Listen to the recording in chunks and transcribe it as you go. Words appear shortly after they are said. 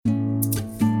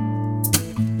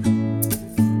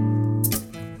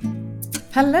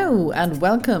Hello and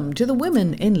welcome to the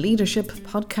Women in Leadership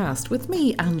podcast with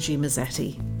me, Angie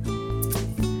Mazzetti.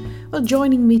 Well,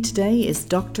 joining me today is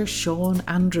Dr. Sian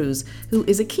Andrews, who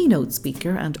is a keynote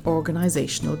speaker and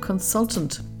organisational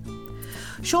consultant.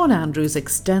 Sian Andrews'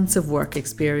 extensive work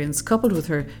experience, coupled with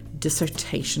her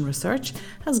dissertation research,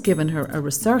 has given her a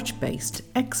research-based,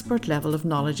 expert level of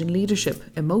knowledge in leadership,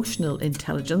 emotional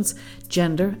intelligence,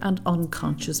 gender and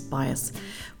unconscious bias,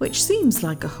 which seems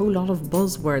like a whole lot of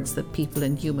buzzwords that people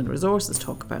in human resources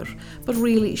talk about, but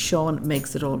really Sian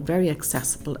makes it all very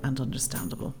accessible and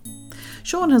understandable.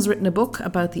 Sian has written a book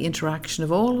about the interaction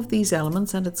of all of these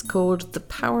elements, and it's called The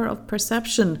Power of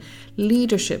Perception,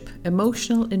 Leadership,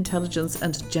 Emotional Intelligence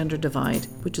and Gender Divide,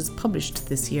 which is published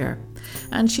this year.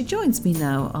 And she joins me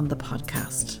now on the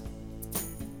podcast.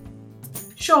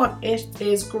 Sian, it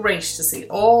is great to see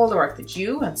all the work that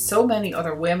you and so many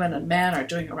other women and men are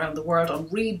doing around the world on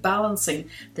rebalancing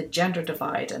the gender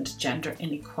divide and gender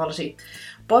inequality.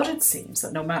 But it seems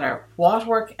that no matter what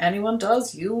work anyone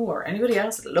does, you or anybody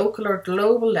else at local or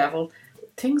global level,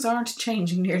 things aren't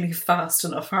changing nearly fast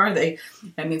enough, are they?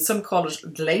 I mean, some call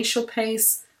it glacial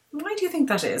pace. Why do you think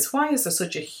that is? Why is there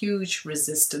such a huge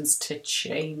resistance to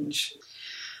change?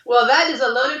 Well, that is a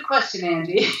loaded question,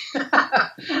 Angie.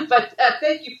 But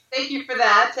thank you for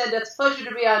that, and it's a pleasure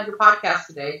to be on your podcast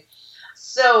today.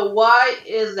 So why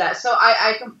is that? So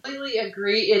I completely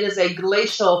agree. It is a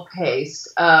glacial pace,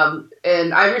 and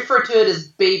I refer to it as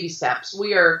baby steps.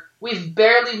 We've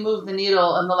barely moved the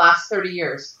needle in the last 30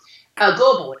 years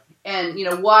globally. And,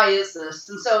 why is this?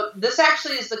 And so this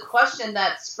actually is the question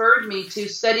that spurred me to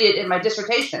study it in my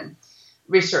dissertation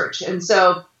research. And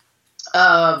so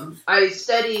I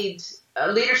studied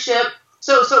leadership.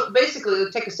 So basically,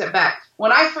 let's take a step back.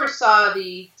 When I first saw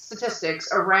the statistics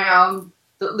around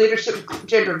the leadership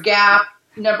gender gap,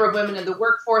 number of women in the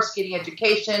workforce getting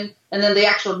education, and then the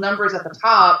actual numbers at the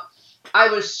top, I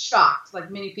was shocked,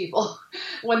 like many people,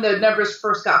 when the numbers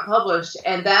first got published.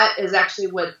 And that is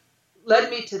actually what led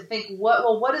me to think,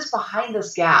 what is behind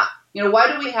this gap?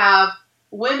 Why do we have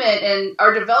women in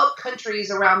our developed countries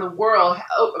around the world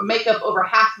make up over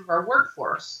half of our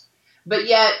workforce, but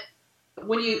yet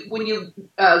when you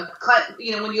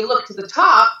look to the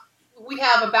top, we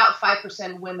have about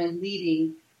 5% women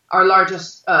leading our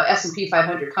largest S&P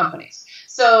 500 companies.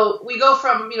 So we go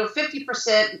from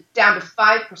 50% down to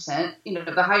 5%.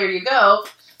 The higher you go,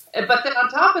 but then on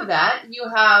top of that,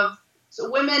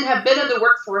 women have been in the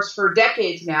workforce for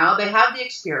decades now. They have the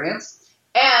experience,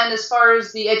 and as far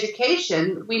as the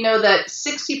education, we know that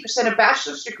 60% of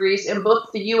bachelor's degrees in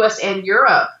both the U.S. and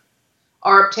Europe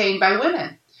are obtained by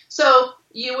women. So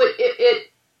it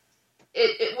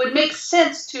would make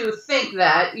sense to think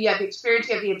that you have the experience,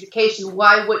 you have the education.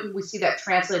 Why wouldn't we see that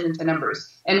translate into numbers?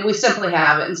 And we simply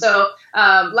haven't. And so,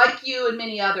 like you and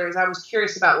many others, I was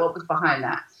curious about what was behind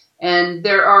that. And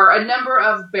there are a number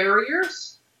of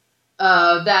barriers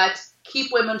that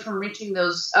keep women from reaching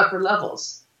those upper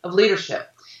levels of leadership.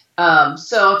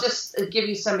 So I'll just give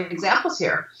you some examples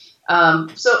here.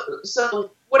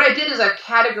 So what I did is I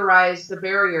categorized the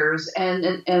barriers, and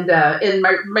in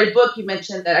my book, you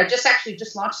mentioned that I just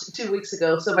launched it 2 weeks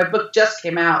ago, so my book just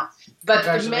came out. But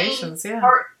congratulations, the main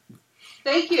part,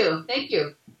 thank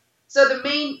you. So the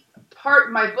main part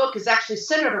of my book is actually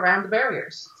centered around the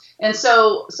barriers. And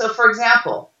so for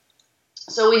example,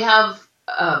 we have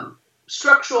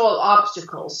structural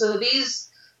obstacles. So these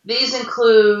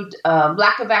include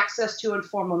lack of access to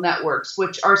informal networks,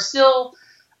 which are still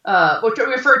which are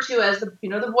referred to as the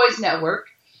Boys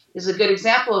Network is a good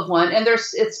example of one, and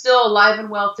it's still alive and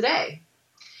well today.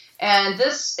 And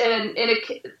an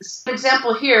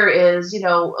example here is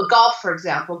golf, for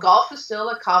example. Golf is still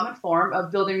a common form of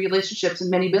building relationships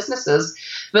in many businesses,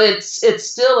 but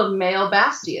it's still a male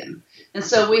bastion. And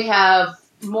so we have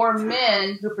more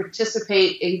men who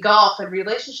participate in golf and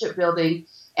relationship building,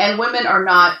 and women are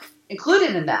not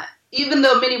included in that, even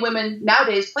though many women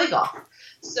nowadays play golf.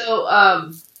 So,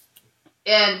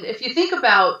 and if you think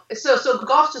about, so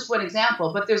golf's just one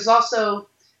example, but there's also,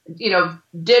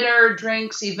 dinner,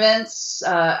 drinks, events,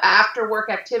 after work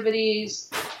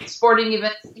activities, sporting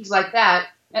events, things like that,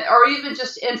 or even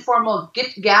just informal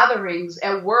gatherings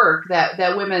at work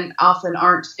that women often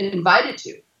aren't invited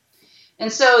to.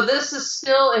 And so this is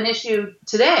still an issue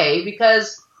today,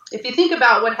 because if you think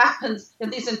about what happens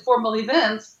in these informal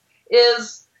events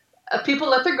is people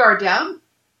let their guard down,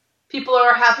 people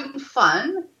are having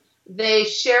fun, they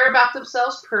share about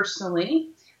themselves personally,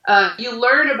 you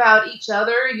learn about each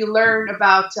other, you learn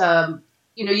about,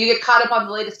 you get caught up on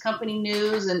the latest company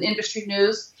news and industry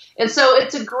news. And so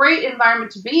it's a great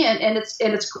environment to be in, and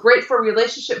it's great for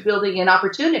relationship building and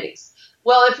opportunities.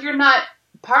 Well, if you're not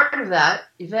part of that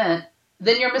event,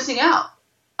 then you're missing out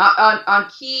on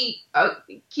key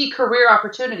career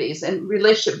opportunities and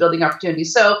relationship building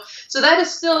opportunities. So that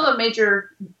is still a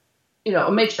major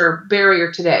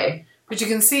barrier today. But you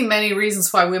can see many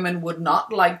reasons why women would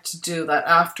not like to do that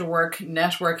after work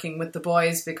networking with the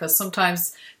boys, because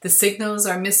sometimes the signals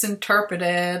are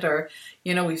misinterpreted, or,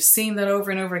 we've seen that over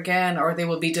and over again, or they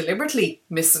will be deliberately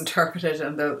misinterpreted,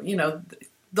 and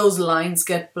those lines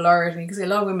get blurred. And you can see a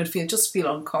lot of women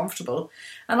feel uncomfortable.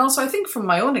 And also I think from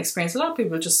my own experience, a lot of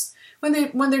people just, when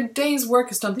their day's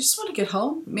work is done, they just want to get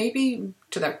home, maybe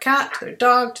to their cat, to their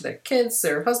dog, to their kids,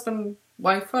 their husband,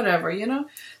 wife, whatever,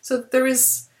 So there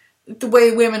is the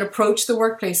way women approach the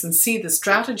workplace and see the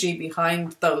strategy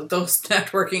behind those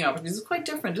networking opportunities is quite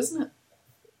different, isn't it?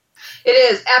 It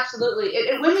is, absolutely.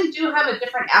 And women do have a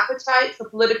different appetite for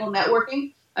political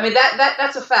networking. I mean,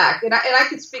 that's a fact. And I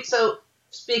can speak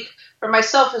for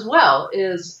myself as well.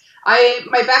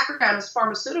 My background is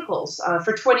pharmaceuticals.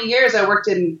 For 20 years, I worked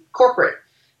in corporate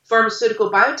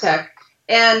pharmaceutical biotech,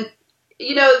 and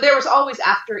there was always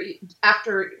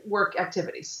after work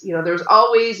activities. There was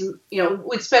always,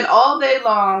 we'd spend all day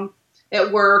long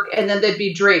at work, and then there'd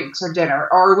be drinks or dinner,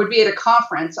 or would be at a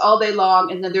conference all day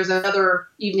long, and then there's another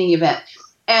evening event.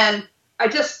 And I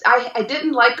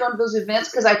didn't like going to those events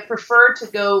because I preferred to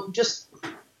go just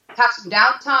have some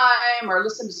downtime or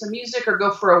listen to some music or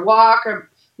go for a walk or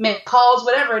make calls,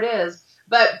 whatever it is.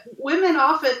 But women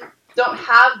often don't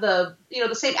have the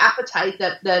same appetite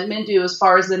that men do as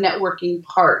far as the networking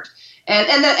part, and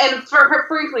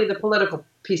frankly the political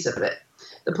piece of it,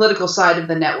 the political side of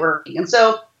the networking. And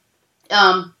so,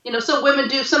 so women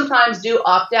sometimes do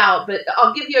opt out. But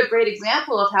I'll give you a great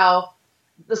example of how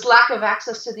this lack of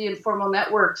access to the informal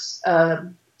networks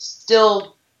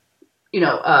still,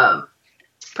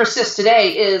 persists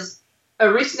today. Is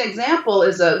a recent example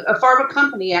is a pharma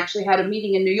company actually had a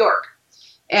meeting in New York.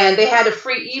 And they had a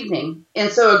free evening. And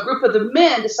so a group of the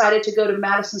men decided to go to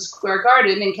Madison Square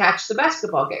Garden and catch the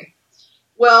basketball game.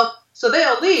 Well, so they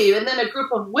all leave, and then a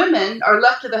group of women are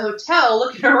left to the hotel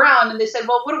looking around, and they said,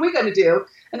 well, what are we going to do?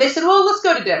 And they said, well, let's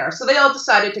go to dinner. So they all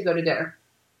decided to go to dinner.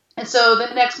 And so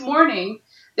the next morning,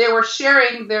 they were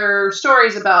sharing their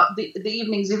stories about the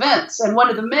evening's events. And one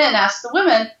of the men asked the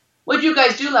women, what did you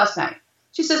guys do last night?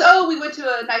 She says, oh, we went to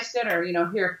a nice dinner,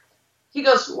 here. He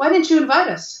goes, why didn't you invite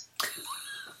us?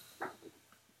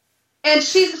 And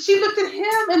she looked at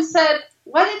him and said,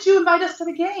 why didn't you invite us to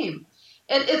the game?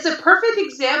 And it's a perfect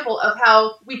example of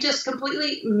how we just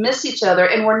completely miss each other,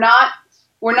 and we're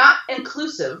not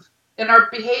inclusive in our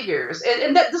behaviors.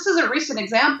 And that this is a recent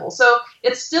example. So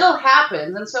it still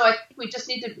happens. And so I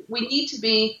think we need to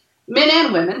be, men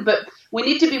and women, but we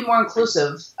need to be more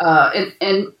inclusive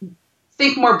and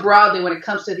think more broadly when it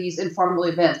comes to these informal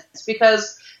events.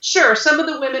 Because sure, some of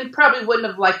the women probably wouldn't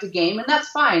have liked a game, and that's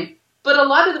fine. But a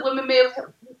lot of the women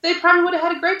they probably would have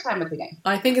had a great time at the game.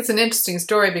 I think it's an interesting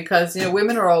story because,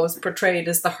 women are always portrayed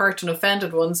as the hurt and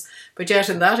offended ones. But yet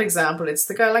in that example, it's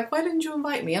the guy like, why didn't you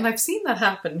invite me? And I've seen that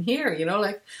happen here,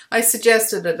 like I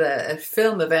suggested at a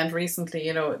film event recently,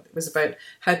 it was about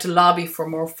how to lobby for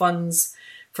more funds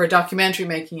for documentary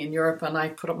making in Europe. And I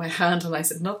put up my hand and I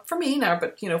said, not for me now,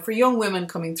 but, for young women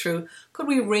coming through, could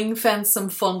we ring fence some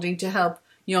funding to help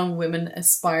young women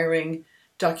aspiring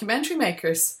documentary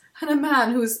makers? And a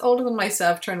man who's older than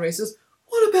myself turned around and says,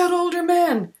 what about older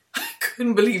men? I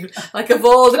couldn't believe it. Like, of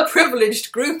all the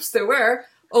privileged groups there were,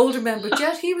 older men. But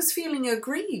yet he was feeling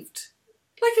aggrieved.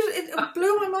 Like, it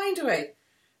blew my mind away.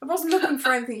 I wasn't looking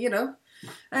for anything,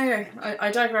 Anyway,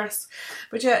 I digress.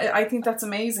 But yeah, I think that's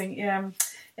amazing. And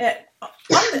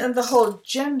the whole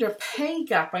gender pay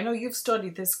gap, I know you've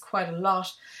studied this quite a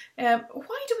lot.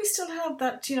 Why do we still have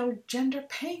that, gender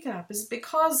pay gap? Is it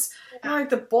because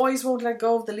the boys won't let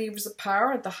go of the levers of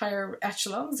power at the higher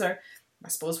echelons? Or I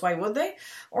suppose, why would they?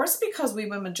 Or is it because we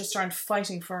women just aren't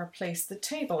fighting for our place at the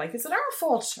table? Like, is it our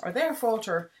fault or their fault,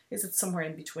 or is it somewhere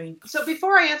in between? So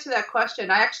before I answer that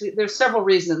question, there's several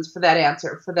reasons for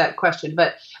that question.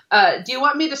 But do you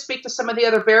want me to speak to some of the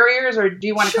other barriers, or do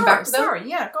you want to come back to them? Sorry,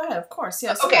 yeah, go ahead, of course.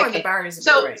 Yeah, okay. The barriers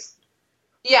are great.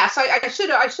 Yeah, so I should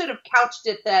have couched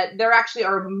it that there actually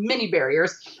are many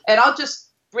barriers, and I'll just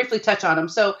briefly touch on them.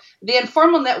 So the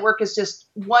informal network is just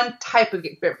one type of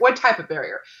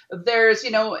barrier. There's,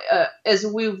 as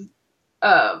we've,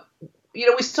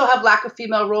 we still have lack of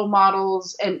female role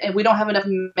models, and we don't have enough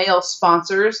male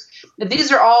sponsors.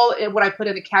 These are all what I put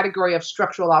in the category of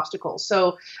structural obstacles.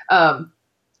 So, and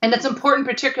it's important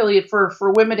particularly for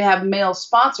women to have male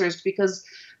sponsors, because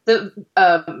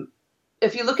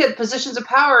if you look at positions of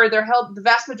power, the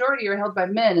vast majority are held by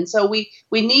men. And so we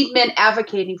need men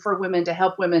advocating for women to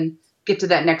help women get to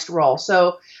that next role.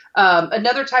 So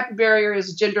another type of barrier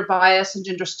is gender bias and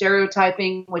gender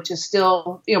stereotyping, which is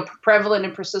still, prevalent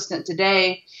and persistent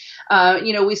today.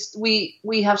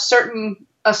 We have certain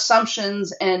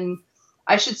assumptions and,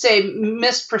 I should say,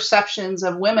 misperceptions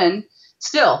of women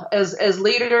still as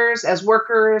leaders, as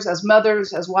workers, as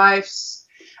mothers, as wives,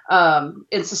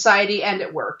 in society and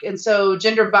at work. And so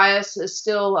gender bias is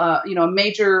still, a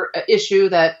major issue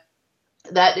that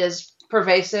is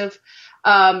pervasive.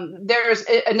 There's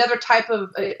another type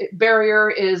of barrier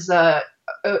is an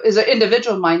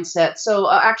individual mindset.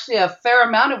 So actually a fair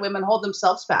amount of women hold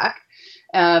themselves back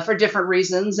for different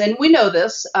reasons. And we know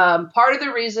this. Part of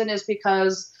the reason is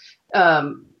because,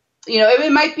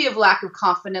 it might be of lack of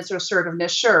confidence or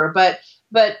assertiveness, sure, but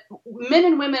men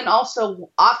and women also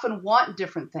often want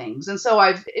different things. And so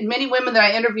many women that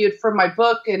I interviewed for my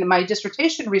book and my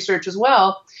dissertation research as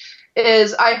well,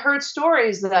 is I heard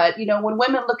stories that, when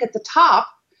women look at the top,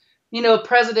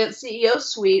 president, CEO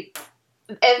suite,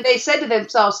 and they said to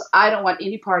themselves, I don't want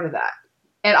any part of that.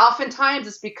 And oftentimes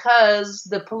it's because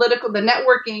the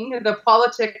networking, the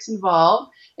politics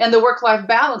involved, and the work-life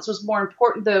balance was more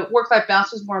important. The work-life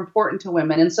balance was more important to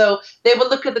women. And so they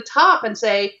would look at the top and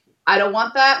say, I don't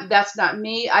want that. That's not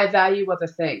me. I value other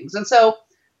things. And so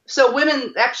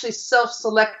women actually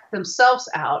self-select themselves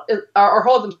out or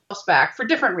hold themselves back for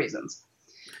different reasons.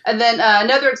 And then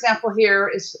another example here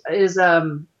is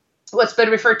what's been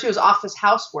referred to as office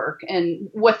housework. And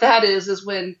what that is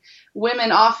when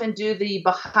women often do the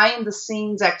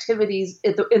behind-the-scenes activities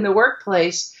in the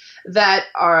workplace that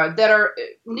are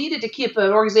needed to keep an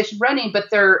organization running,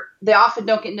 but they often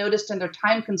don't get noticed and they're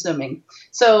time-consuming.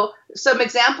 So some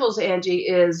examples, Angie,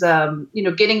 is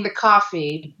getting the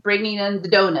coffee, bringing in the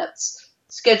donuts,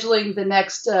 scheduling the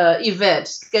next event,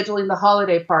 scheduling the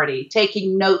holiday party,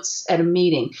 taking notes at a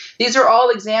meeting. These are all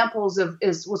examples of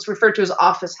what's referred to as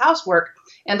office housework,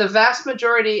 and the vast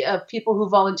majority of people who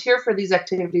volunteer for these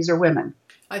activities are women.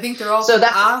 I think they're also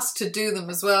asked to do them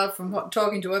as well. From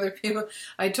talking to other people,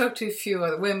 I talked to a few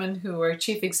other women who are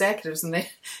chief executives, and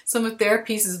some of their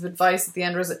pieces of advice at the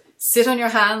end was, sit on your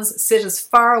hands, sit as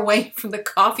far away from the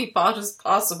coffee pot as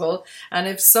possible, and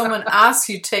if someone asks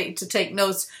you to take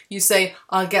notes, you say,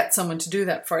 I'll get someone to do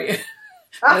that for you.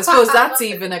 I suppose that's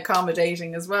even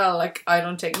accommodating as well. Like, I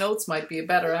don't take notes might be a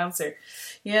better answer.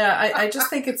 Yeah, I just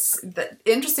think it's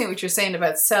interesting what you're saying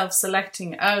about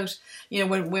self-selecting out.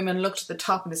 When women look to the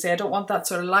top and they say, I don't want that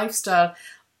sort of lifestyle.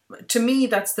 To me,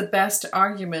 that's the best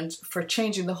argument for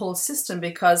changing the whole system,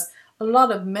 because a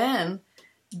lot of men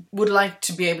would like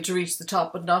to be able to reach the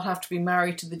top but not have to be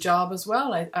married to the job as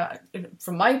well.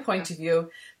 From my point of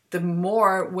view, the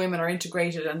more women are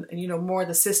integrated and more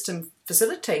the system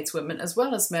facilitates women as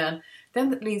well as men, then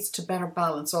that leads to better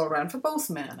balance all around for both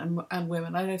men and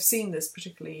women. And I've seen this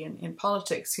particularly in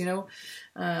politics, we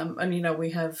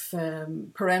have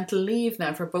parental leave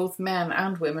now for both men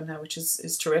and women now, which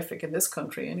is terrific in this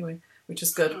country anyway, which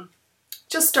is good.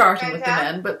 Just starting with the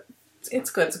men, but it's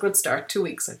good. It's a good start. 2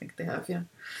 weeks, I think they have, yeah.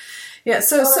 Yeah,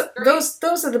 so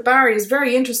those are the barriers.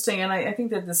 Very interesting, and I think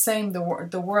they're the same the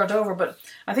world over. But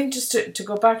I think just to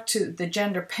go back to the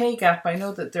gender pay gap, I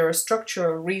know that there are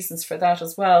structural reasons for that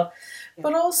as well. Yeah.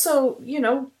 But also,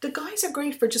 the guys are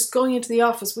great for just going into the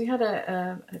office. We had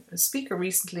a speaker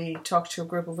recently talk to a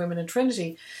group of women in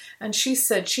Trinity, and she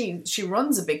said she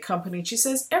runs a big company. And she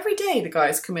says every day the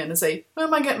guys come in and say, when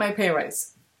am I getting my pay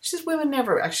rise? She says women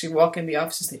never actually walk in the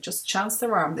office. They just chance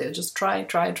their arm. They'll just try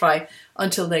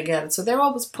until they get it. So they're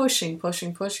always pushing for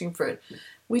it.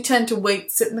 We tend to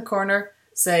wait, sit in the corner,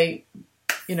 say,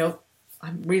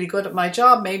 I'm really good at my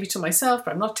job, maybe to myself,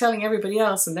 but I'm not telling everybody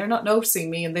else, and they're not noticing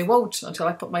me, and they won't until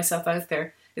I put myself out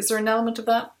there. Is there an element of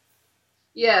that?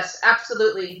 Yes,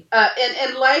 absolutely.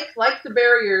 And like the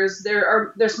barriers,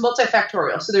 there's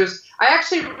multifactorial. So I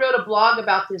actually wrote a blog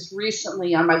about this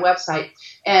recently on my website,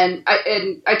 and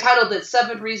I titled it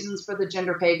 7 Reasons for the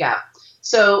Gender Pay Gap.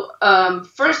 So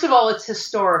first of all, it's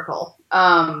historical.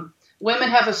 Women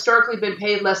have historically been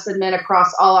paid less than men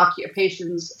across all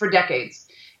occupations for decades.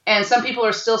 And some people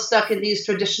are still stuck in these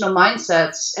traditional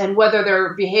mindsets, and whether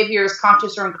their behavior is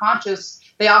conscious or unconscious,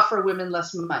 they offer women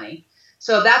less money.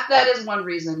 So that is one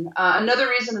reason. Another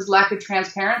reason is lack of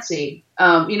transparency.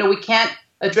 We can't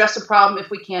address a problem if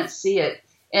we can't see it.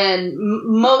 And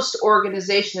most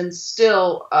organizations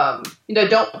still,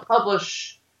 don't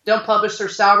publish their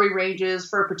salary ranges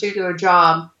for a particular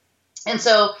job. And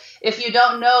so if you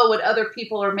don't know what other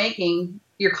people are making,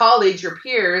 your colleagues, your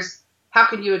peers, how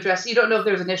can you address? You don't know if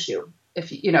there's an issue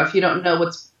if you don't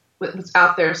know what's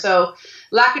out there. So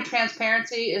lack of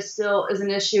transparency is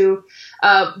an issue.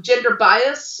 Gender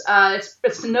bias,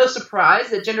 it's no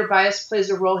surprise that gender bias plays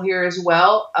a role here as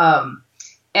well.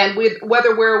 And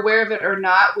whether we're aware of it or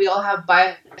not, we all have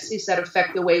biases that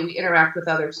affect the way we interact with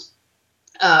others.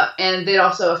 And it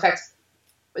also affects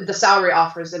the salary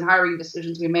offers and hiring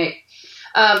decisions we make.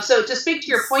 So to speak to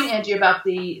your point, Angie, about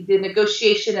the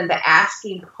negotiation and the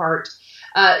asking part,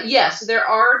 yes, there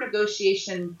are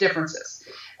negotiation differences.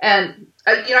 And,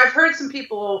 I've heard some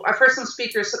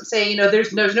speakers say,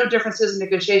 there's no differences in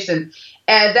negotiation.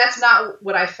 And that's not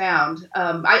what I found.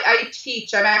 I'm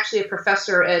actually a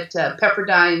professor at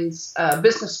Pepperdine's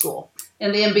business school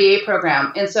in the MBA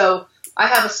program. And so I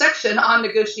have a section on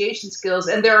negotiation skills,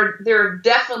 and there are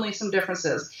definitely some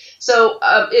differences. So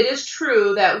it is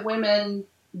true that women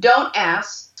don't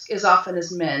ask as often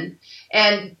as men.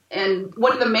 And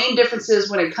one of the main differences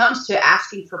when it comes to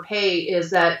asking for pay is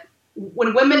that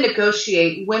when women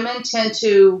negotiate, women tend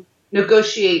to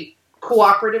negotiate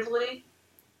cooperatively.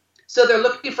 So they're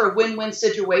looking for win-win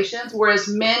situations, whereas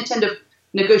men tend to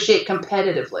negotiate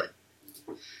competitively.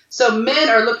 So men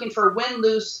are looking for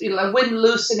win-lose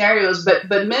scenarios, but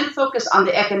men focus on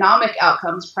the economic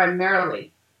outcomes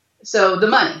primarily. So the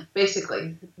money,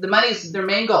 basically. The money is their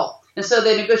main goal. And so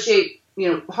they negotiate,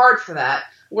 hard for that.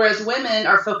 Whereas women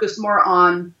are focused more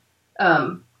on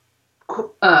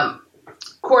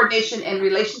coordination and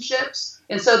relationships.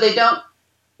 And so they don't,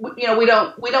 we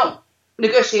don't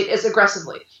negotiate as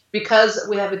aggressively because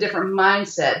we have a different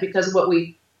mindset because of what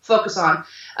we focus on.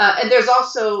 And there's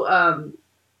also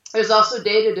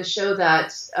data to show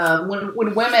that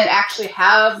when women actually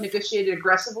have negotiated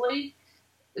aggressively,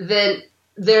 then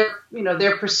they're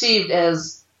perceived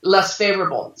as less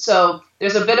favorable. So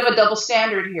there's a bit of a double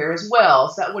standard here as well.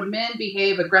 So that when men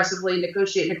behave aggressively,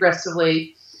 negotiate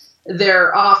aggressively,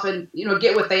 they're often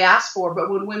get what they ask for. But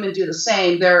when women do the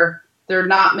same, they're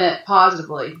not met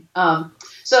positively.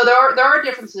 So there are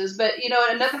differences. But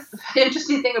another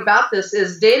interesting thing about this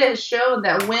is data has shown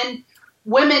that when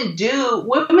women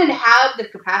have the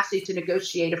capacity to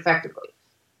negotiate effectively.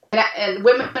 And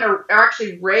women are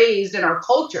actually raised in our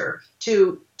culture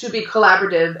to be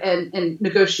collaborative and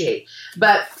negotiate.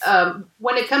 But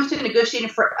when it comes to negotiating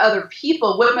for other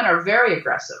people, women are very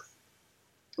aggressive.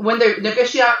 When they're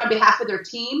negotiating on behalf of their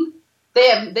team,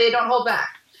 they don't hold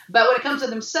back. But when it comes to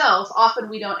themselves, often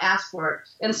we don't ask for it.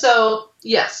 And so,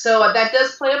 yes, so that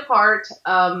does play a part.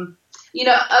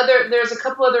 There's a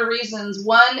couple other reasons.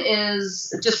 One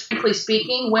is, just frankly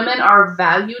speaking, women are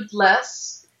valued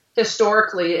less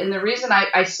historically. And the reason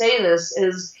I say this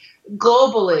is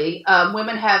globally,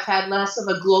 women have had less of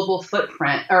a global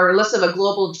footprint or less of a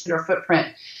global gender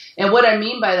footprint. And what I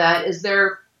mean by that is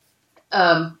they're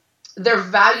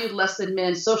valued less than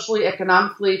men socially,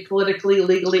 economically, politically,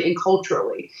 legally, and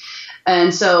culturally.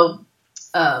 And so,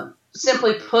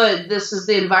 simply put, this is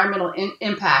the environmental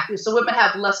impact. So women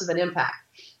have less of an impact.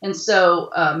 And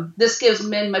so this gives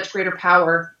men much greater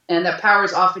power, and that power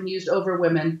is often used over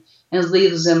women and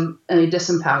leaves them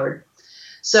disempowered.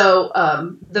 So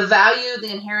the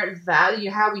inherent value,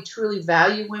 how we truly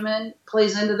value women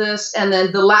plays into this. And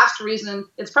then the last reason,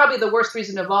 it's probably the worst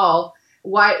reason of all,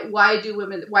 why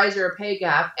is there a pay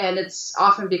gap? And it's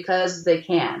often because they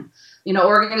can.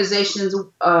 Organizations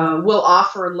will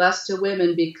offer less to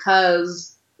women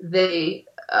because women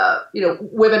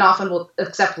often will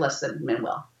accept less than men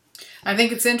will. I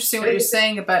think it's interesting what you're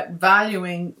saying about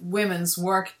valuing women's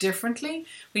work differently.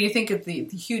 When you think of the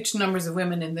huge numbers of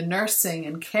women in the nursing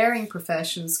and caring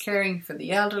professions, caring for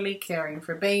the elderly, caring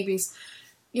for babies,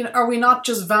 are we not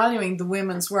just valuing the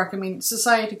women's work? I mean,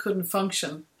 society couldn't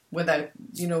function without,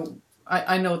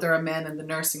 I know there are men in the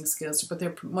nursing skills, but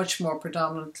they're much more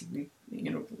predominantly,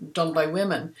 done by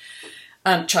women.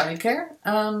 And childcare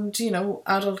and,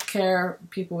 adult care,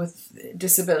 people with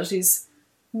disabilities.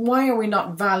 Why are we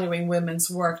not valuing women's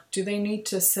work? Do they need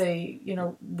to say,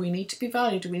 we need to be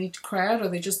valued? Do we need to cry out? Or are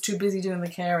they just too busy doing the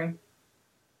caring?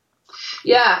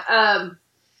 Yeah.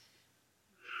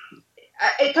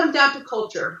 It comes down to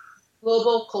culture,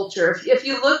 global culture. If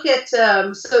you look at,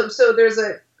 so there's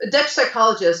a Dutch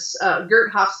psychologist,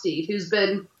 Geert Hofstede, who's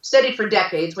been studied for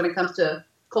decades when it comes to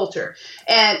culture.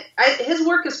 And his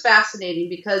work is fascinating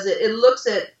because it looks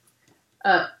at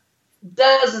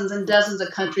dozens and dozens of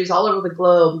countries all over the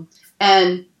globe.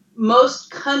 And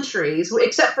most countries,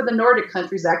 except for the Nordic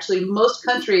countries, actually, most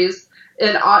countries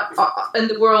in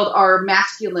the world are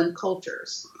masculine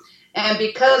cultures. And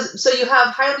so you have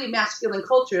highly masculine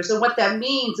cultures. And what that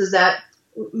means is that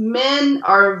men's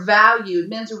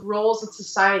roles in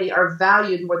society are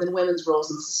valued more than women's roles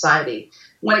in society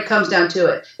when it comes down to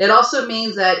it. It also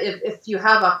means that if you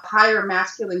have a higher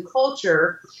masculine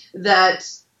culture, that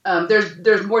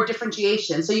there's more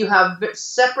differentiation. So you have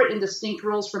separate and distinct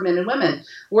roles for men and women.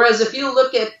 Whereas if you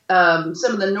look at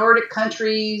some of the Nordic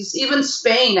countries, even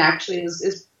Spain actually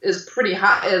is pretty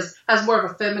high, has more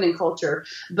of a feminine culture.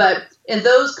 But in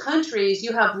those countries,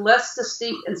 you have less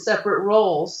distinct and separate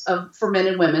roles for men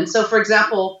and women. So, for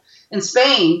example, in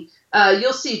Spain,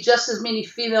 you'll see just as many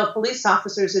female police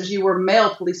officers as you were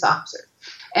male police officers.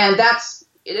 And that's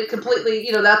completely,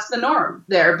 that's the norm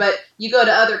there. But you go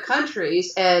to other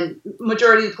countries and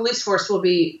majority of the police force will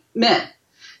be men.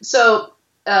 So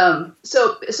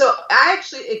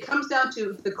it comes down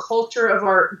to the culture of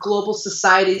our global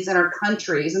societies and our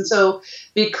countries. And so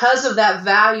because of that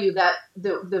value, that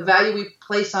the value we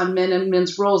place on men and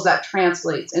men's roles, that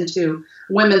translates into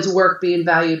women's work being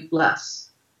valued less.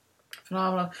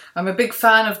 Phenomenal. I'm a big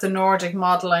fan of the Nordic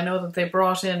model. I know that they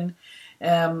brought in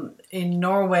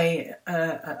Norway,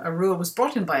 a rule was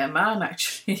brought in by a man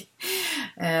actually,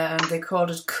 and they called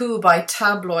it coup by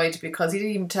tabloid, because he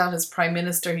didn't even tell his prime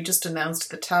minister. He just announced to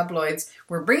the tabloids,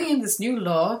 we're bringing in this new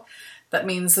law that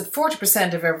means that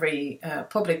 40% of every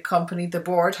public company, the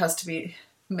board, has to be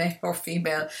male or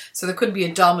female, so there couldn't be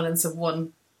a dominance of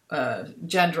one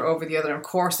gender over the other. Of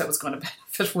course that was going to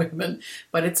benefit women,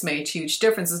 but it's made huge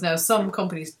differences. Now some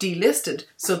companies delisted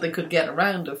so they could get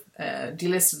around of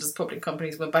delisted as public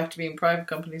companies, went back to being private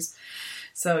companies.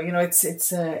 So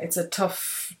it's a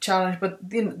tough challenge, but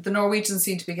the Norwegians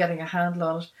seem to be getting a handle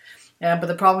on it. But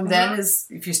the problem then is,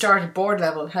 if you start at board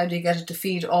level, how do you get it to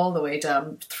feed all the way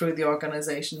down through the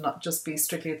organisation, not just be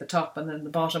strictly at the top and then the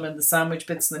bottom and the sandwich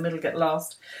bits in the middle get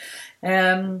lost.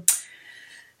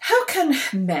 How can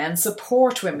men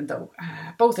support women, though?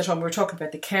 Both at home. We were talking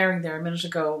about the caring there a minute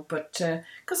ago, but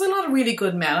because a lot of really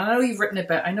good men, I know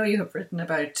you have written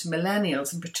about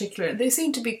millennials in particular. They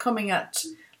seem to be coming at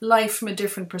life from a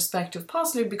different perspective,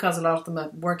 possibly because a lot of them are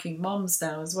working mums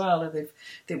now as well. Or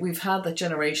we've had that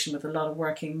generation with a lot of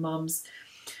working mums.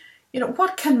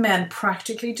 What can men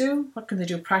practically do? What can they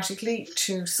do practically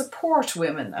to support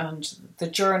women and the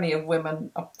journey of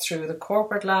women up through the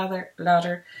corporate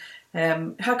ladder?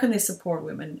 How can they support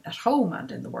women at home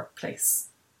and in the workplace?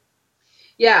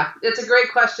 Yeah, it's a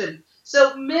great question.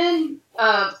 So men,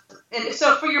 and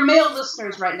so for your male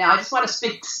listeners right now, I just want to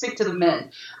speak to the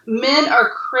men. Men are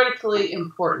critically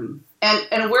important,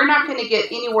 and we're not going to get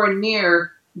anywhere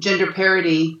near gender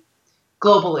parity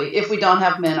globally if we don't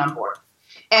have men on board.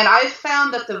 And I've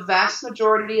found that the vast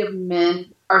majority of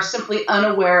men are simply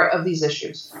unaware of these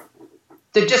issues.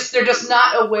 They're just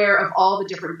not aware of all the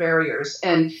different barriers,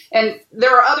 and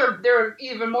there are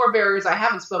even more barriers I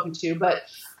haven't spoken to, but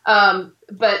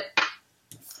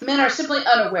men are simply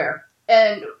unaware,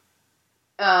 and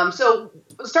so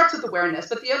it starts with awareness.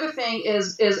 But the other thing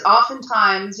is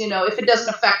oftentimes, if it doesn't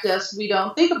affect us, we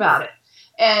don't think about it,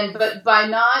 but by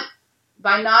not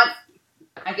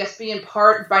I guess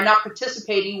by not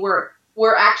participating,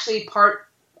 we're actually part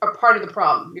of the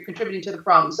problem. You're contributing to the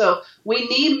problem. So we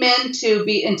need men to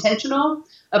be intentional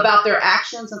about their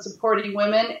actions and supporting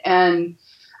women. And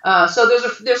so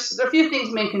there's a few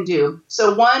things men can do.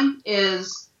 So one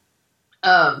is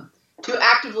to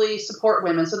actively support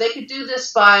women. So they could do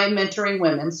this by mentoring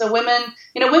women. So women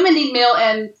need male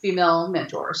and female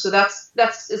mentors. So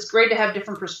it's great to have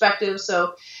different perspectives.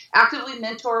 So actively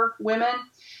mentor women.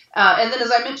 And then,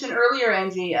 as I mentioned earlier,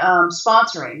 Angie,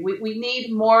 sponsoring. We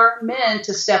need more men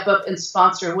to step up and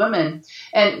sponsor women.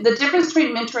 And the difference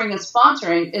between mentoring and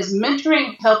sponsoring is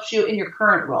mentoring helps you in your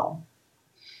current role,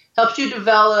 helps you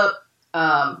develop,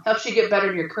 helps you get better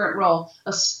in your current role.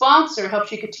 A sponsor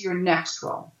helps you get to your next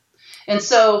role. And it's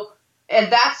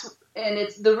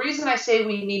the reason I say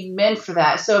we need men for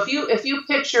that. So if you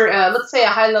picture, let's say a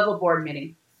high-level board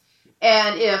meeting,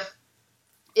 and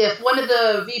if one of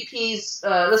the VPs,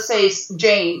 let's say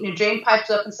Jane pipes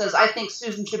up and says, I think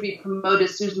Susan should be promoted,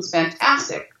 Susan's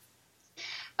fantastic.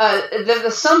 The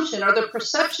assumption or the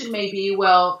perception may be,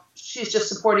 well, she's just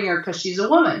supporting her because she's a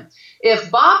woman. If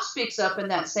Bob speaks up in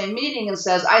that same meeting and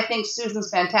says, I think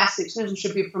Susan's fantastic, Susan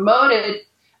should be promoted,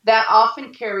 that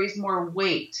often carries more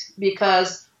weight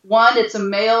because, one, it's a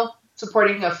male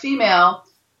supporting a female,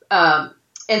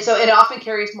 and so it often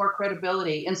carries more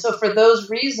credibility. And so for those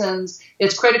reasons,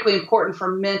 it's critically important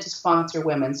for men to sponsor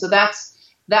women. So that's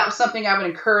something I would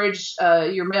encourage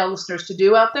your male listeners to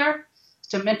do out there,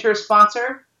 to mentor,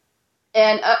 sponsor.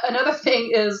 And another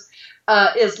thing is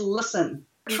listen.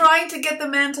 Trying to get the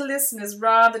men to listen is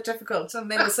rather difficult. And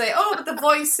they will say, oh, but the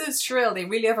voice is shrill. They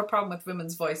really have a problem with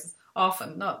women's voices.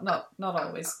 often, not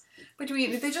always. But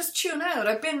they just tune out.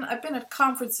 I've been at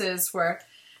conferences where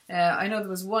I know there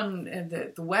was one,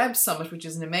 the Web Summit, which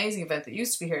is an amazing event that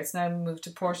used to be here. It's now moved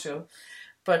to Portugal.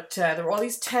 But there were all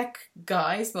these tech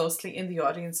guys mostly in the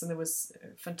audience, and there was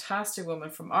a fantastic woman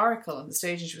from Oracle on the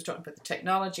stage, and she was talking about the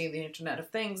technology and the Internet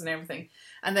of Things and everything.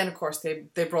 And then, of course,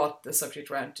 they brought the subject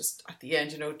around just at the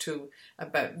end, to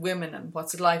about women and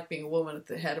what's it like being a woman at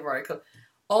the head of Oracle.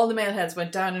 All the male heads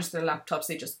went down into their laptops.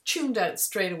 They just tuned out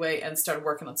straight away and started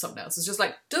working on something else. It's just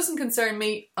like, doesn't concern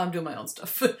me. I'm doing my own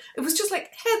stuff. It was just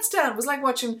like heads down. It was like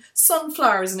watching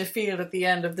sunflowers in a field at the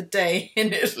end of the day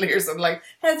in Italy or something. Like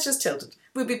heads just tilted.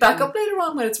 We'll be back up later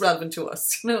on when it's relevant to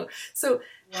us. So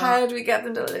how do we get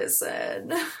them to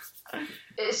listen?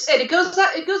 It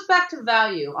goes back to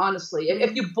value. Honestly,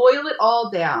 if you boil it all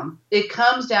down, it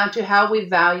comes down to how we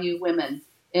value women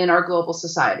in our global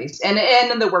societies and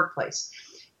in the workplace.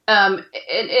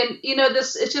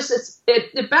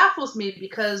 It baffles me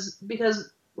because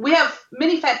we have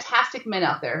many fantastic men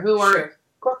out there who are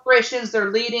corporations,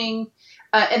 they're leading,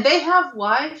 and they have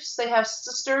wives, they have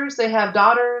sisters, they have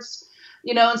daughters,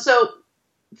 and so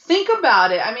think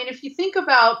about it. I mean, if you think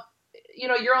about,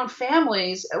 your own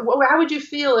families, how would you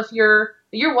feel if your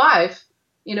wife,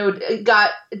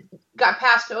 got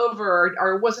passed over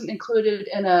or wasn't included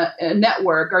in a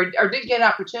network or didn't get an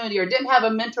opportunity or didn't have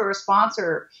a mentor or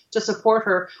sponsor to support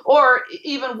her, or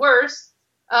even worse,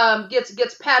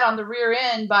 gets pat on the rear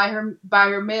end by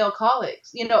her male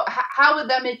colleagues? How would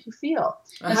that make you feel?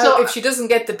 And so if she doesn't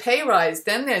get the pay rise,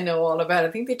 then they know all about it.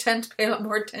 I think they tend to pay a lot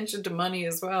more attention to money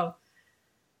as well.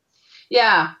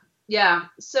 Yeah.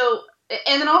 So,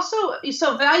 and then also,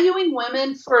 valuing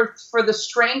women for the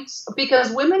strengths,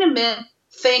 because women and men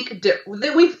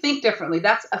we think differently.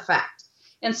 That's a fact.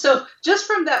 And so just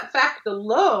from that fact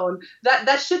alone,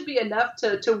 that should be enough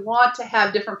to want to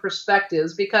have different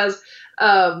perspectives, because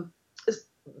women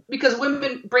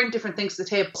bring different things to the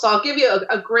table. So I'll give you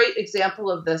a great example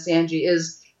of this, Angie,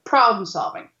 is problem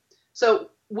solving. So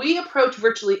we approach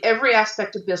virtually every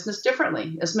aspect of business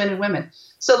differently as men and women.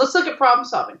 So let's look at problem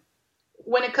solving.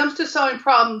 When it comes to solving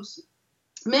problems,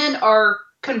 men are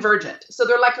convergent. So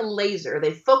they're like a laser.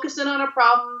 They focus in on a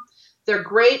problem. They're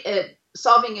great at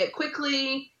solving it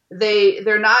quickly.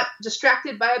 They're not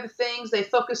distracted by other things. They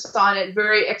focus on it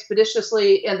very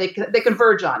expeditiously, and they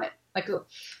converge on it. Like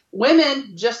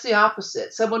women, just the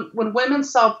opposite. So when women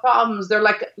solve problems, they're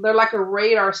like a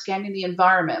radar scanning the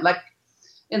environment.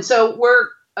 And so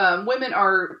women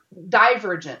are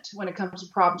divergent when it comes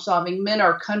to problem solving. Men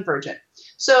are convergent.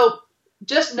 So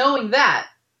just knowing that,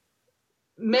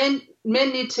 men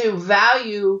need to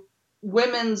value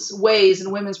women's ways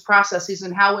and women's processes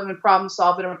and how women problem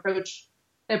solve and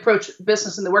approach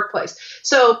business in the workplace.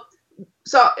 So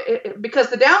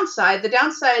because the downside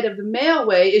of the male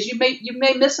way is you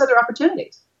may miss other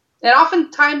opportunities, and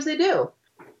oftentimes they do.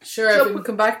 Sure. So, if we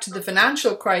come back to the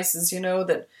financial crisis,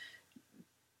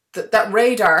 that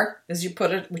radar, as you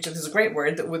put it, which is a great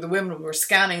word, that the women were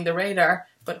scanning the radar,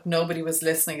 but nobody was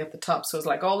listening at the top. So it was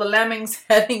like all the lemmings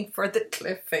heading for the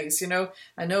cliff face, and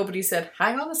nobody said,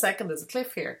 hang on a second, there's a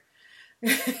cliff here.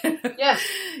 Yeah,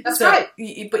 that's right.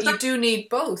 But you do need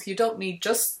both. You don't need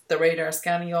just the radar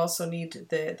scanning. You also need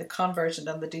the convergent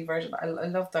and the divergent. I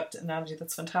love that analogy.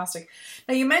 That's fantastic.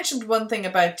 Now, you mentioned one thing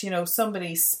about,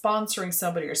 somebody sponsoring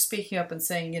somebody or speaking up and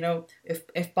saying,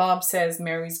 if Bob says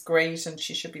Mary's great and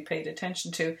she should be paid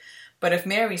attention to, but if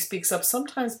Mary speaks up,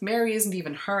 sometimes Mary isn't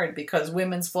even heard because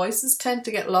women's voices tend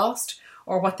to get lost,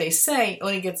 or what they say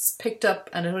only gets picked up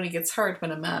and it only gets heard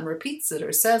when a man repeats it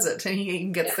or says it, and he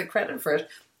even gets the credit for it.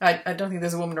 I don't think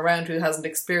there's a woman around who hasn't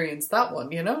experienced that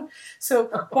one, So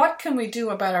what can we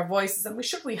do about our voices? And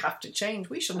should we have to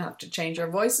change? We shouldn't have to change our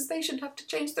voices. They should have to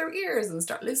change their ears and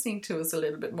start listening to us a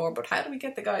little bit more. But how do we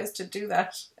get the guys to do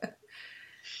that?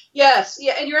 Yes,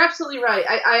 yeah, and you're absolutely right.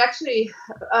 I actually...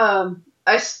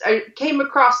 I came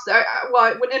across,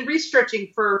 when in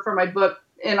researching for my book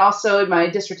and also in my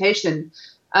dissertation,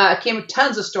 I came with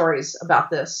tons of stories about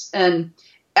this. And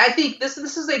I think this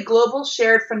is a global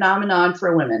shared phenomenon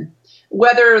for women,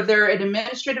 whether they're an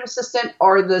administrative assistant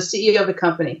or the CEO of the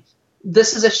company.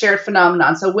 This is a shared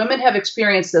phenomenon. So women have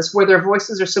experienced this where their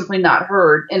voices are simply not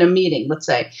heard in a meeting, let's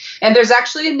say. And there's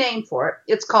actually a name for it.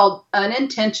 It's called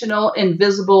unintentional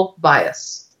invisible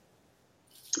bias.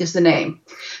 Is the name.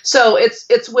 So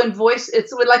it's when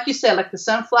like you said, like the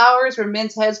sunflowers where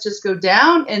men's heads just go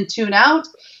down and tune out.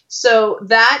 So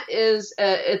that is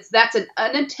that's an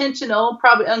unintentional,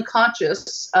 probably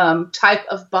unconscious type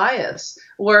of bias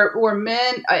where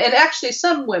men, and actually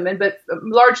some women, but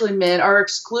largely men, are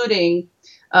excluding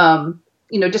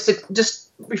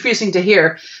just refusing to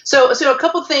hear. So a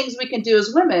couple things we can do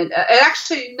as women, and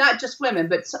actually not just women,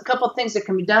 but a couple things that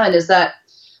can be done is that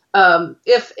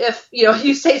if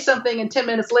you say something and 10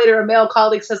 minutes later a male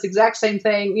colleague says the exact same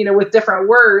thing, with different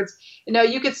words,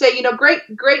 you could say,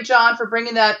 great John for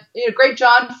bringing that, great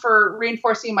John for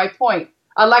reinforcing my point.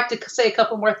 I'd like to say a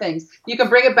couple more things. You can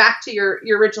bring it back to your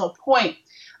original point.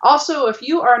 Also, if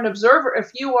you are an observer,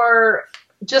 if you are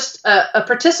just a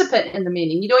participant in the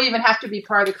meeting, you don't even have to be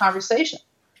part of the conversation.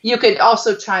 You could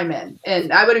also chime in.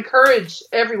 And I would encourage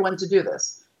everyone to do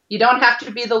this. You don't have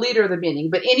to be the leader of the meeting,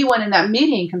 but anyone in that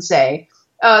meeting can say,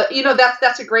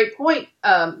 that's a great point.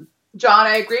 John,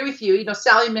 I agree with you.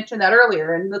 Sally mentioned that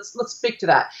earlier, and let's speak to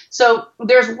that. So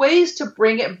there's ways to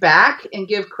bring it back and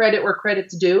give credit where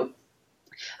credit's due.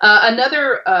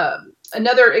 Another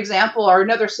example or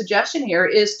another suggestion here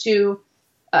is to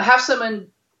have someone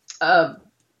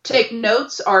take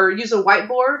notes or use a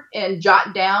whiteboard and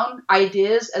jot down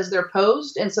ideas as they're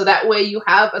posed, and so that way you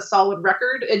have a solid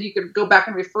record and you can go back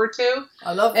and refer to.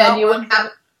 I love that. And you would have.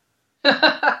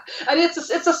 And it's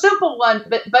a simple one,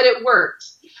 but it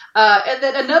works. And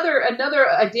then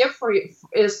another idea for you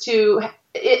is to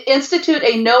institute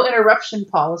a no interruption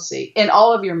policy in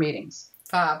all of your meetings.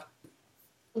 Fab.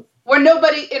 Where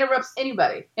nobody interrupts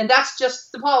anybody. And that's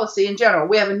just the policy in general.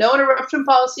 We have a no interruption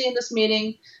policy in this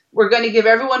meeting. We're going to give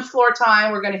everyone floor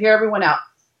time. We're going to hear everyone out.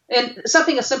 And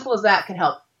something as simple as that can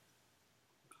help.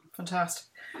 Fantastic.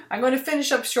 I'm going to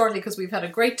finish up shortly because we've had a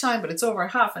great time, but it's over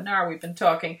half an hour we've been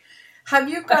talking. Have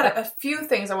you got a few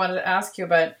things I wanted to ask you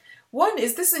about? One,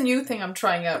 is this a new thing I'm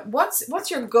trying out?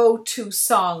 What's your go-to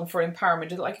song for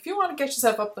empowerment? Like, if you want to get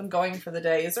yourself up and going for the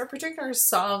day, is there a particular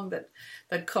song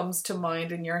that comes to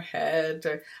mind in your head?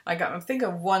 Or I'm thinking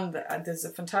of one there's a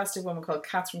fantastic woman called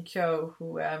Catherine Keogh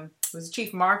who was a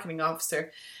chief marketing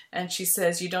officer, and she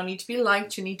says, you don't need to be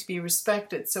liked, you need to be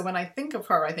respected. So when I think of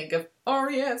her, I think of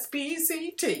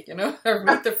R-E-S-P-C-T, or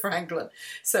Aretha Franklin.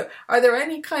 So are there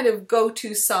any kind of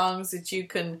go-to songs that you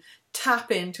can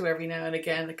tap into every now and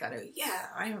again that kind of,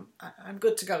 I'm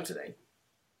good to go today?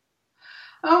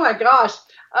 Oh my gosh.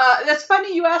 That's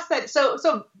funny you asked that. So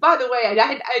by the way,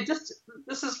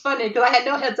 this is funny because I had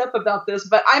no heads up about this,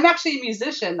 but I'm actually a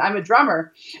musician. I'm a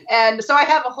drummer. And so I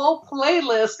have a whole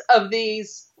playlist of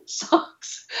these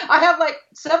songs. I have like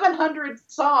 700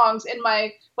 songs in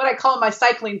what I call my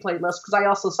cycling playlist because I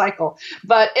also cycle.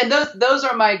 And those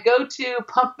are my go-to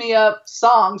pump me up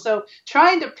songs. So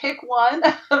trying to pick one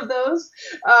of those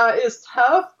is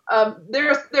tough.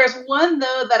 There's one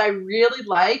though that I really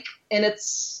like, and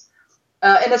it's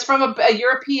from a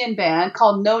European band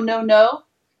called No No No.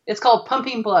 It's called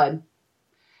Pumping Blood,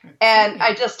 and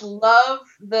I just love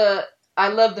the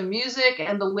music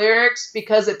and the lyrics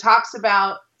because it talks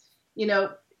about,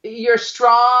 you're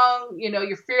strong,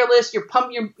 you're fearless, you're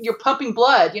pumping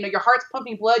blood, your heart's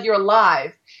pumping blood, you're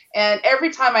alive. And every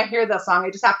time I hear that song,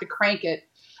 I just have to crank it.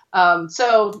 And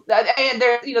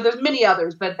there's many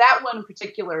others, but that one in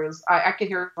particular is, I could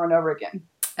hear it over and over again.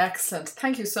 Excellent.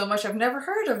 Thank you so much. I've never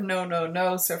heard of No No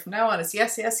No. So from now on, it's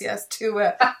yes, yes, yes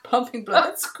to Pumping Blood.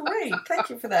 That's great. Thank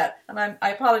you for that. And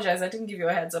I apologize. I didn't give you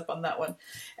a heads up on that one.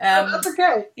 That's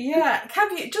okay. Yeah.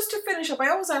 Have you, just to finish up, I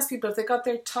always ask people if they got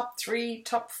their top 3,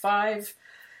 top 5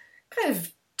 kind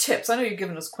of tips. I know you've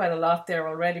given us quite a lot there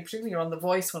already, particularly on the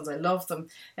voice ones. I love them.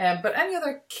 But any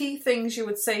other key things you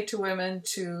would say to women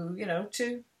to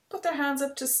put their hands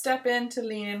up, to step in, to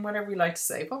lean in, whatever you like to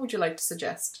say? What would you like to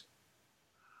suggest?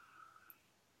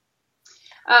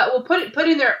 Well,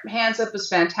 putting their hands up is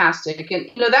fantastic, and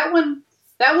that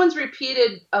one's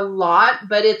repeated a lot,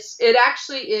 but it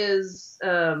actually is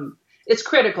it's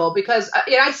critical because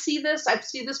I see this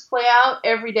play out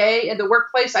every day in the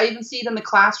workplace. I even see it in the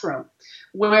classroom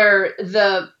where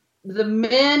the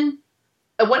men,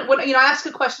 when I ask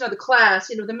a question of the class,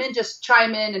 the men just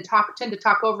chime in and tend to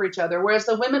talk over each other, whereas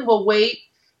the women will wait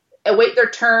their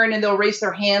turn and they'll raise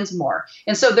their hands more.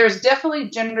 And so there's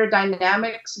definitely gender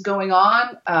dynamics going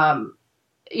on,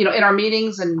 in our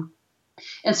meetings.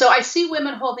 And so I see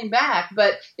women holding back,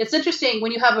 but it's interesting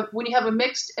when you have a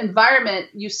mixed environment,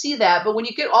 you see that, but when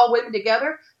you get all women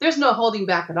together, there's no holding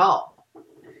back at all.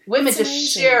 Women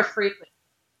just share freely.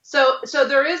 So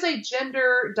there is a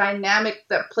gender dynamic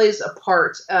that plays a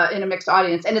part in a mixed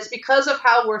audience, and it's because of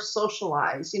how we're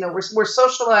socialized. We're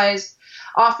socialized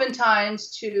oftentimes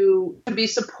to be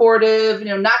supportive,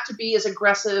 not to be as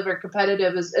aggressive or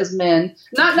competitive as men.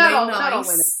 Not all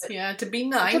women. Yeah, to be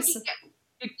nice.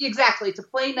 Exactly, to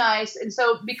play nice. And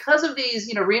so because of these,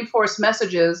 reinforced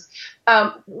messages,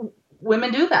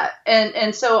 women do that.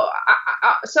 And so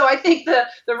I think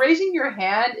the raising your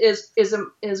hand is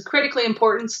critically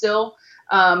important still.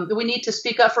 We need to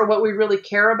speak up for what we really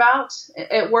care about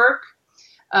at work.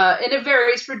 And it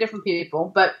varies for different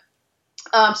people. But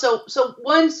so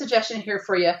one suggestion here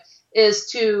for you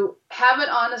is to have an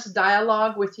honest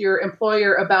dialogue with your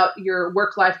employer about your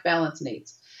work-life balance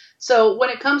needs. So when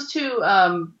it comes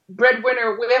to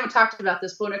breadwinner, we haven't talked about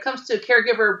this, but when it comes to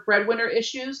caregiver breadwinner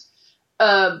issues,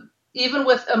 even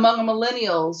among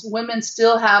millennials, women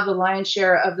still have the lion's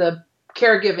share of the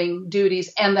caregiving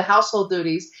duties and the household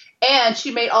duties. And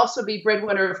she may also be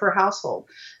breadwinner of her household.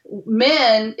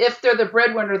 Men, if they're the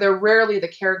breadwinner, they're rarely the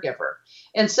caregiver.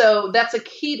 And so that's a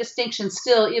key distinction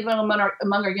still, even among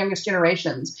our youngest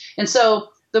generations. And so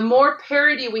the more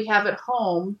parity we have at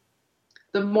home,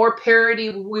 the more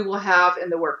parity we will have in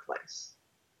the workplace.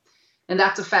 And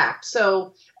that's a fact.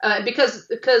 So because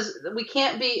we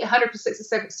can't be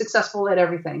 100% successful at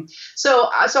everything. So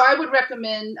I would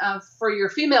recommend for your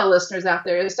female listeners out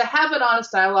there is to have an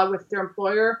honest dialogue with their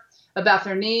employer about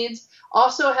their needs.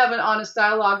 Also have an honest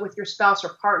dialogue with your spouse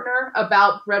or partner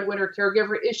about breadwinner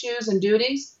caregiver issues and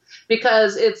duties,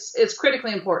 because it's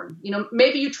critically important.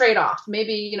 Maybe you trade off.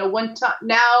 Maybe, one time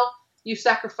now you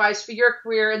sacrifice for your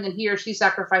career, and then he or she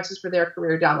sacrifices for their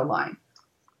career down the line.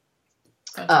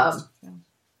 Have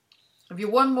you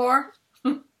one more?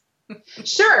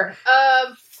 Sure.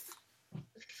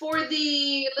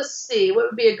 Let's see, what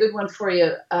would be a good one for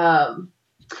you?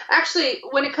 Actually,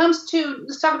 when it comes to,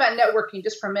 let's talk about networking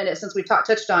just for a minute, since we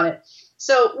touched on it.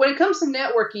 So when it comes to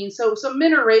networking, so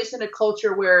men are raised in a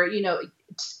culture where,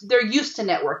 they're used to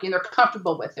networking, they're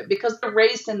comfortable with it because they're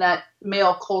raised in that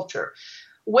male culture.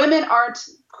 Women aren't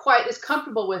quite as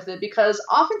comfortable with it because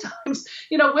oftentimes,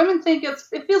 women think it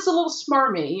feels a little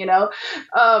smarmy,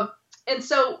 and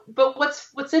so, but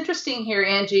what's interesting here,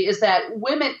 Angie, is that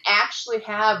women actually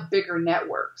have bigger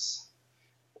networks.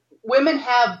 Women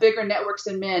have bigger networks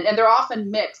than men, and they're often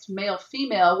mixed, male,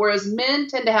 female, whereas men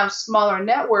tend to have smaller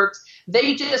networks.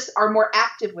 They just are more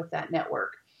active with that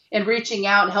network and reaching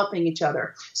out and helping each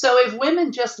other. So if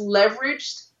women just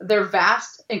leveraged their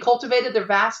vast and cultivated their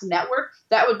vast network,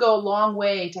 that would go a long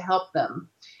way to help them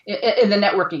in the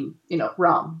networking,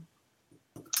 realm.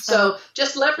 So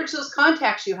just leverage those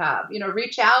contacts you have,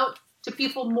 reach out to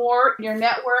people more in your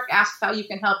network, ask how you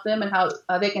can help them and how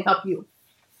they can help you.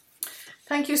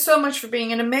 Thank you so much for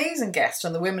being an amazing guest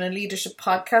on the Women in Leadership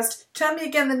podcast. Tell me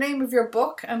again the name of your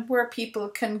book and where people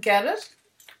can get it.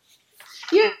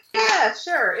 Yeah,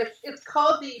 sure. It's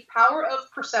called The Power of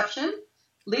Perception,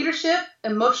 Leadership,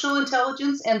 Emotional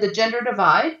Intelligence, and the Gender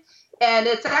Divide. And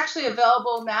it's actually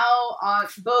available now on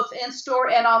both in-store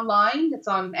and online. It's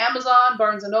on Amazon,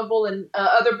 Barnes & Noble, and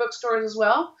other bookstores as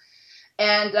well.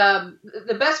 And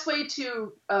the best way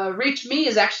to reach me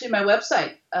is actually my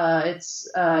website. It's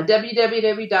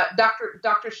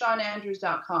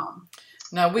www.drshawnandrews.com.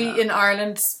 Now, we in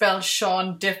Ireland spell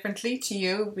Sean differently to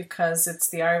you because it's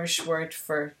the Irish word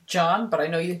for John, but I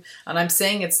know you, and I'm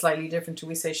saying it's slightly different to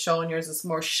we say Sean, yours is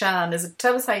more Shan.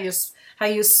 Tell us how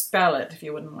you spell it, if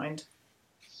you wouldn't mind.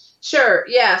 Sure,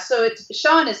 yeah. So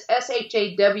Sean is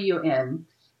SHAWN,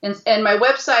 and my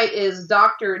website is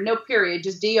Dr. No period,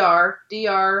 just DR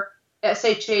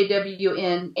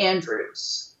SHAWN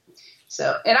Andrews.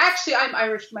 So, and actually, I'm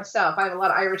Irish myself. I have a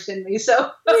lot of Irish in me.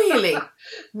 So really,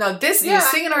 no, you're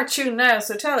singing our tune now.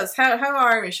 So tell us, how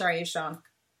Irish are you, Sean?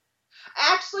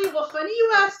 Actually, well, funny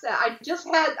you asked that. I just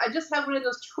had one of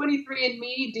those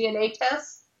 23andMe DNA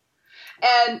tests,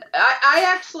 and I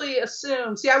actually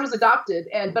assumed. See, I was adopted,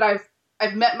 but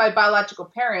I've met my biological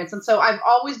parents, and so I've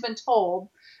always been told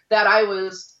that I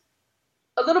was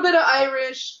a little bit of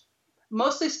Irish,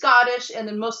 mostly Scottish, and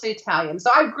then mostly Italian. So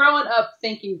I've grown up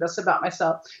thinking this about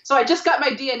myself. So I just got my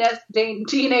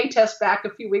DNA test back a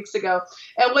few weeks ago.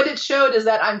 And what it showed is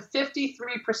that I'm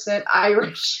 53%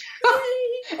 Irish.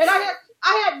 And I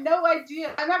had no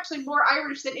idea. I'm actually more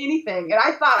Irish than anything. And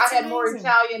I thought I had more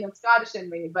Italian and Scottish in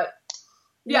me. But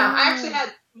yeah, I actually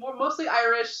had mostly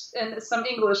Irish and some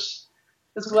English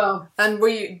as well. And were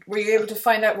you able to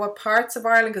find out what parts of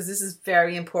Ireland? Because this is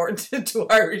very important to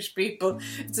Irish people.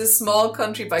 It's a small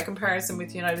country by comparison with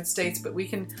the United States, but we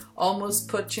can almost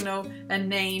put, a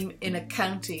name in a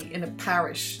county, in a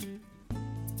parish,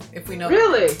 if we know.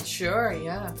 Really? Sure,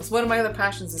 yeah. That's one of my other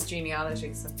passions is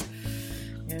genealogy. So,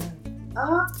 yeah.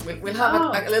 We'll have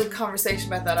a little conversation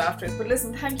about that after. But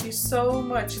listen, thank you so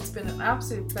much. It's been an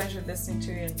absolute pleasure listening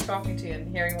to you and talking to you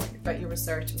and hearing about your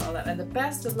research and all that. And the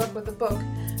best of luck with the book.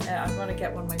 I'm going to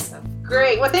get one myself.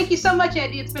 Great. Well, thank you so much,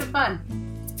 Andy. It's been fun.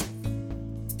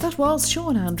 That was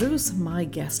Sean Andrews, my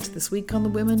guest this week on the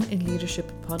Women in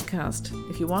Leadership podcast.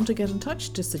 If you want to get in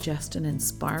touch to suggest an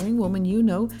inspiring woman you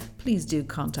know, please do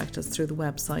contact us through the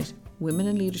website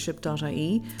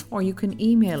womeninleadership.ie, or you can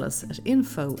email us at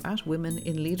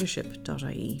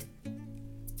info@womeninleadership.ie.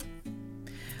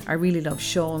 I really love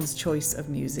Sean's choice of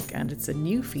music, and it's a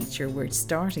new feature we're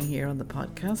starting here on the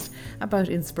podcast about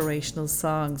inspirational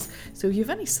songs. So if you have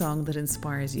any song that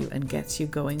inspires you and gets you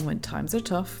going when times are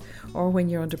tough or when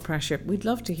you're under pressure, we'd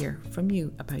love to hear from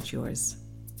you about yours.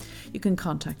 You can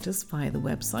contact us via the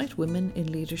website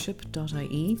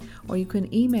womeninleadership.ie, or you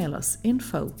can email us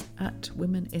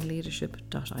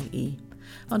info@womeninleadership.ie.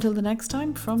 Until the next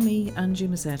time, from me, Angie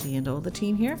Mazzetti, and all the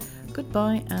team here,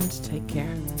 goodbye and take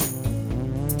care.